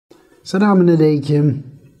Assalamu alaikum.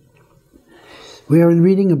 We are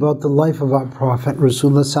reading about the life of our Prophet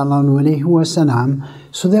Alaihissalam,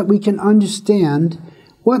 so that we can understand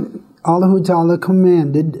what Allah Ta'ala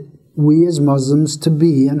commanded we as Muslims to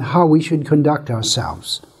be and how we should conduct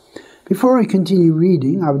ourselves. Before I continue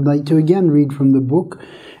reading, I would like to again read from the book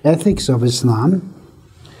Ethics of Islam.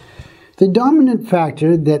 The dominant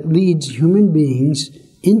factor that leads human beings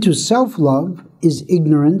into self-love is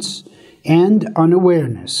ignorance and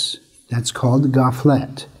unawareness. That's called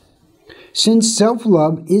ghaflat. Since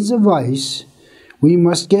self-love is a vice, we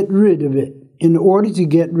must get rid of it. In order to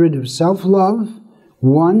get rid of self-love,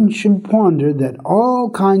 one should ponder that all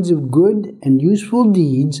kinds of good and useful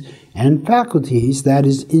deeds and faculties, that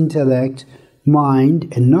is, intellect,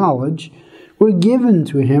 mind, and knowledge, were given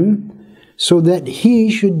to him so that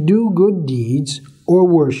he should do good deeds or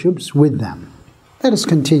worships with them. Let us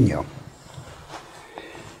continue.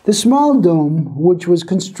 The small dome, which was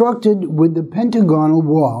constructed with the pentagonal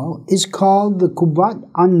wall, is called the Qubbat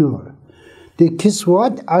an-Nur. The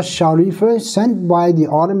Qubbat al-Sharifa sent by the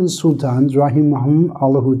Ottoman Sultans,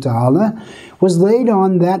 rahimahum ta'ala, was laid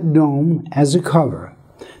on that dome as a cover.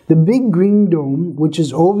 The big green dome, which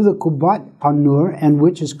is over the Qubbat an-Nur and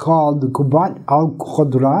which is called the Qubbat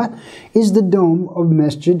al-Khudra, is the dome of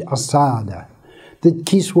Masjid al-Saada. The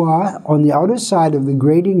kiswa on the outer side of the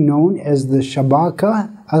grating known as the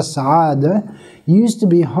Shabaka al-Saada used to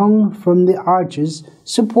be hung from the arches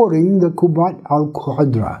supporting the Qubbat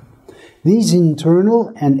al-Khudra. These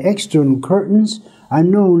internal and external curtains are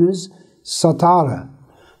known as satara.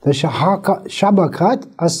 The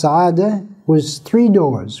Shabakat al-Saada was 3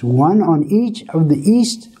 doors, one on each of the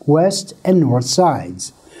east, west, and north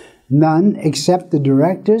sides. None except the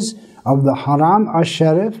directors of the Haram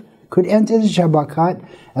al-Sharif could enter the Shabakat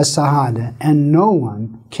al-Saada, and no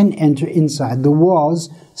one can enter inside the walls,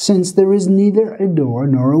 since there is neither a door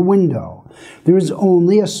nor a window. There is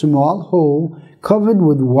only a small hole covered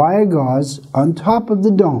with wire gauze on top of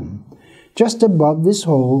the dome. Just above this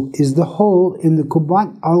hole is the hole in the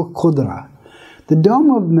Qubbat al-Khudra. The dome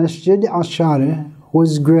of Masjid al-Sharif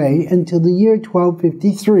was gray until the year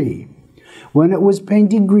 1253, when it was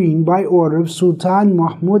painted green by order of Sultan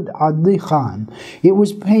Mahmud Adli Khan. It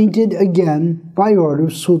was painted again by order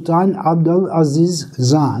of Sultan Abdul Aziz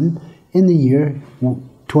Zan in the year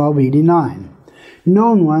 1289.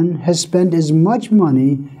 No one has spent as much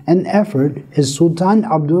money and effort as Sultan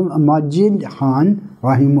Abdul Majid Khan,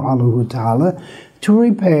 rahimahullah ta'ala, to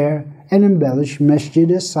repair and embellish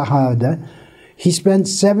Masjid al-Sahada. He spent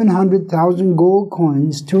 700,000 gold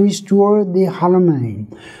coins to restore the Haramain.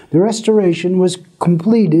 The restoration was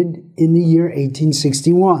completed in the year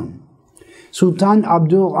 1861. Sultan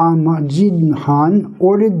Abdul Majid Khan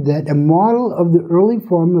ordered that a model of the early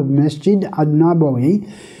form of Masjid al-Nabawi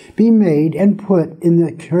be made and put in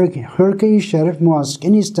the Hurki Sharif Mosque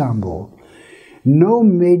in Istanbul. No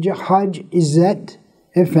Major Hajj Izzat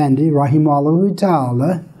Effendi, rahimahullah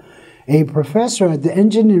ta'ala, a professor at the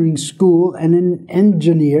engineering school and an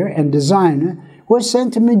engineer and designer, was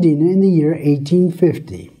sent to Medina in the year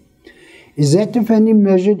 1850. Izzat Effendi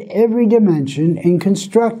measured every dimension and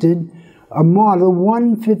constructed a model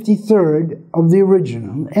 1/53rd of the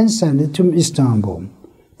original and sent it to Istanbul.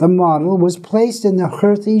 The model was placed in the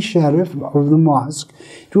Hurti Sharif of the mosque,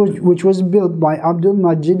 which was built by Abdul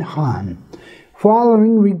Majid Khan.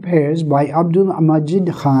 Following repairs by Abdul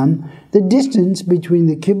Majid Khan, the distance between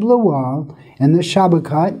the Qibla wall and the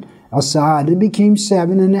Shabakat al-Saada became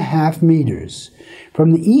 7.5 meters.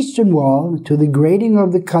 From the eastern wall to the grating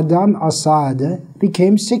of the Qadam al-Saada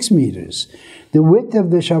became 6 meters. The width of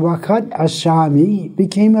the Shabakat al-Shami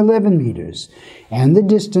became 11 meters, and the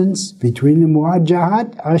distance between the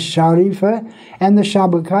Muwajahat al-Sharifa and the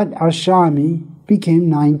Shabakat al-Shami became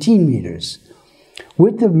 19 meters.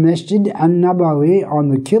 Width of Masjid al-Nabawi on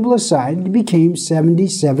the Qibla side became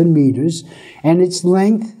 77 meters, and its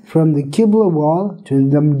length from the Qibla wall to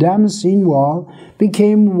the Damascene wall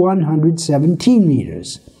became 117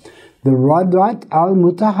 meters. The Radat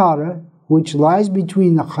al-Mutahara, which lies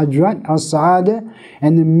between the Hadrat al-Saada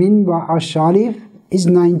and the Minbar al-Sharif, is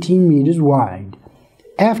 19 meters wide.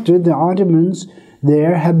 After the Ottomans,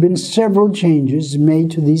 there have been several changes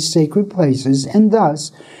made to these sacred places, and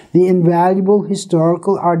thus the invaluable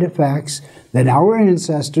historical artifacts that our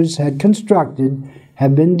ancestors had constructed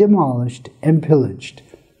have been demolished and pillaged.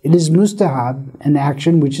 It is mustahab, an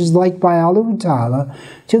action which is liked by Allah Ta'ala,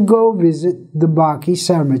 to go visit the Baqi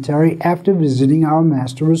cemetery after visiting our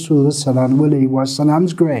Master Rasulullah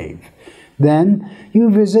Sallallahu grave. Then you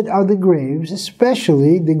visit other graves,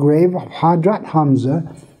 especially the grave of Hadrat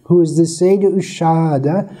Hamza, who is the Sayyid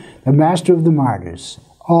Ushahada, the Master of the Martyrs.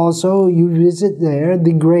 Also, you visit there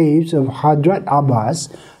the graves of Hadrat Abbas,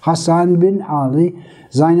 Hassan bin Ali,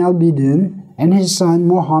 Zain al-Abidin, and his son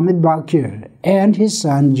Muhammad Baqir, and his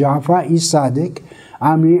son Jafar-e-Sadiq,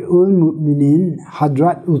 Amir-ul-Mu'minin,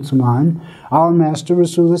 Hadrat Uthman, our Master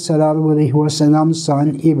Rasulullah sallallahu alaihi wasallam's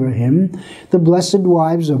son Ibrahim, the blessed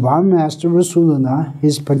wives of our Master Rasulullah,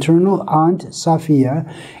 his paternal aunt Safiya,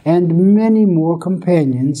 and many more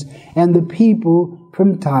companions, and the people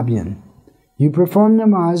from Tabi'in. You perform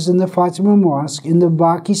namaz in the Fatima Mosque in the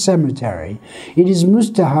Baqi Cemetery. It is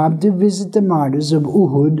mustahab to visit the martyrs of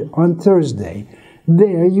Uhud on Thursday.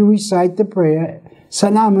 There you recite the prayer,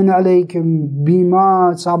 Salamun alaykum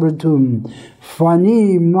bima sabratum,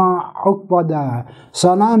 fani ma uqbada,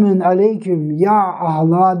 Salamun alaykum ya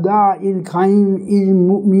ahlada il-qaim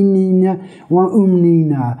il-mu'minina wa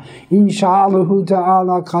umnina, insha'Allahu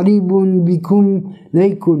ta'ala qaribun bikum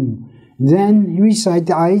laykun. Then recite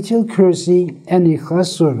the Ayatul Kursi and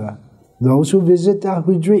Ikhlas Surah. Those who visit the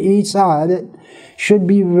Hujra-e-Sa'adat should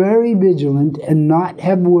be very vigilant and not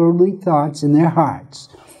have worldly thoughts in their hearts.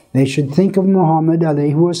 They should think of Muhammad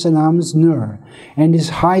Alaihissalam's nur and his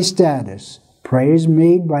high status. Prayers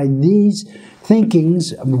made by these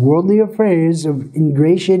thinkings of worldly affairs, of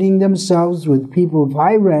ingratiating themselves with people of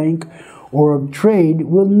high rank or of trade,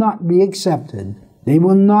 will not be accepted. They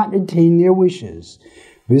will not attain their wishes.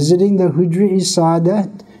 Visiting the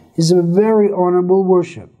Hujra-e-Sa'adat is a very honorable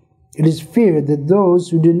worship. It is feared that those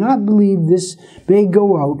who do not believe this may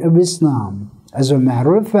go out of Islam. As a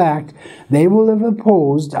matter of fact, they will have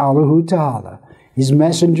opposed Allah Ta'ala, His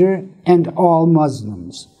Messenger, and all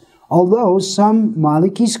Muslims. Although some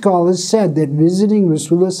Maliki scholars said that visiting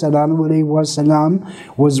Rasulullah sallallahu alaihi wasallam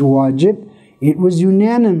was wajib, it was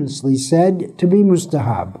unanimously said to be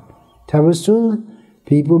mustahab. Tawassul,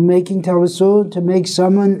 people making tawassul to make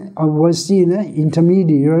someone a wasila,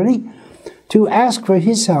 intermediary, to ask for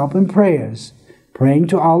his help and prayers, praying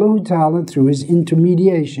to Allah Ta'ala through his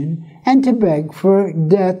intermediation, and to beg for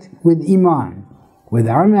death with Iman, with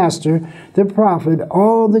our Master, the Prophet,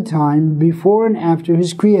 all the time before and after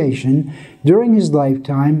his creation, during his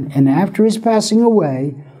lifetime, and after his passing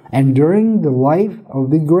away, and during the life of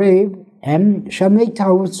the grave, and shall make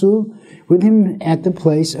tawassul with him at the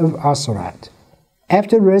place of Asrat.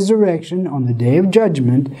 After resurrection on the Day of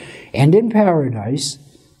Judgment and in paradise,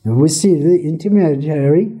 the wasila, the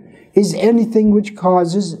intermediary, is anything which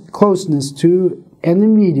causes closeness to and the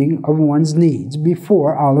meeting of one's needs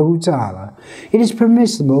before Allah Ta'ala. It is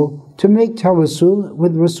permissible to make tawassul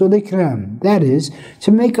with Rasul Ikram, that is,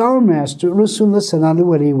 to make our Master Rasulullah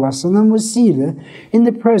sallallahu alaihi wasallam wasila in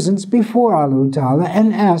the presence before Allah Ta'ala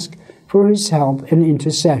and ask for his help and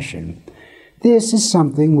intercession. This is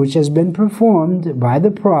something which has been performed by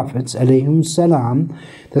the Prophets, Alaihissalam,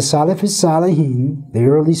 the Salaf Salihin, the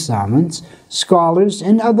early Salafs, scholars,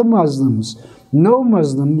 and other Muslims. No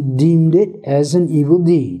Muslim deemed it as an evil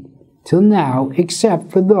deed, till now,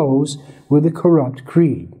 except for those with a corrupt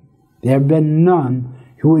creed. There have been none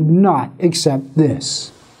who would not accept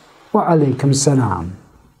this. Wa alaikum salam.